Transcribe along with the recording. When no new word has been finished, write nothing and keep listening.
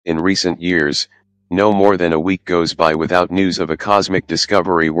in recent years, no more than a week goes by without news of a cosmic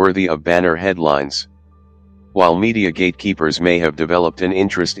discovery worthy of banner headlines. While media gatekeepers may have developed an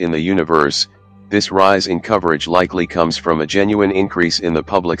interest in the universe, this rise in coverage likely comes from a genuine increase in the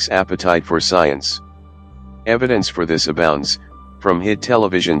public's appetite for science. Evidence for this abounds, from hit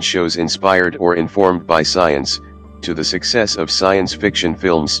television shows inspired or informed by science, to the success of science fiction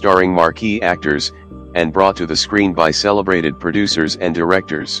films starring marquee actors, and brought to the screen by celebrated producers and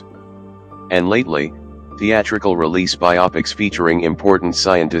directors. And lately, theatrical release biopics featuring important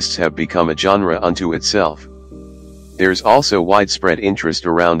scientists have become a genre unto itself. There's also widespread interest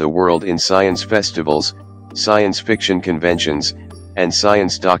around the world in science festivals, science fiction conventions, and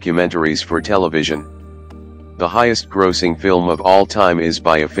science documentaries for television. The highest-grossing film of all time is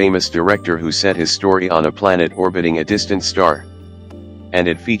by a famous director who set his story on a planet orbiting a distant star. And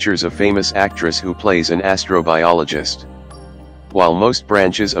it features a famous actress who plays an astrobiologist. While most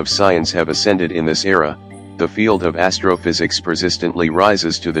branches of science have ascended in this era, the field of astrophysics persistently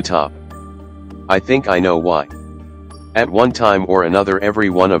rises to the top. I think I know why. At one time or another, every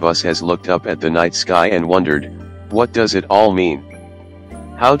one of us has looked up at the night sky and wondered, what does it all mean?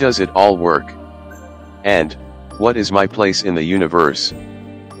 How does it all work? And, what is my place in the universe?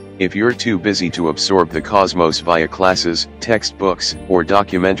 If you're too busy to absorb the cosmos via classes, textbooks, or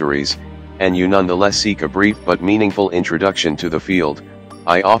documentaries, and you nonetheless seek a brief but meaningful introduction to the field,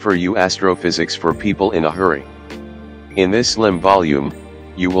 I offer you Astrophysics for People in a Hurry. In this slim volume,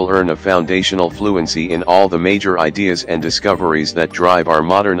 you will earn a foundational fluency in all the major ideas and discoveries that drive our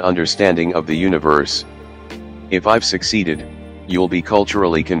modern understanding of the universe. If I've succeeded, you'll be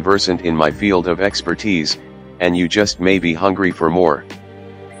culturally conversant in my field of expertise, and you just may be hungry for more.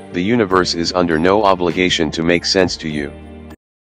 The universe is under no obligation to make sense to you.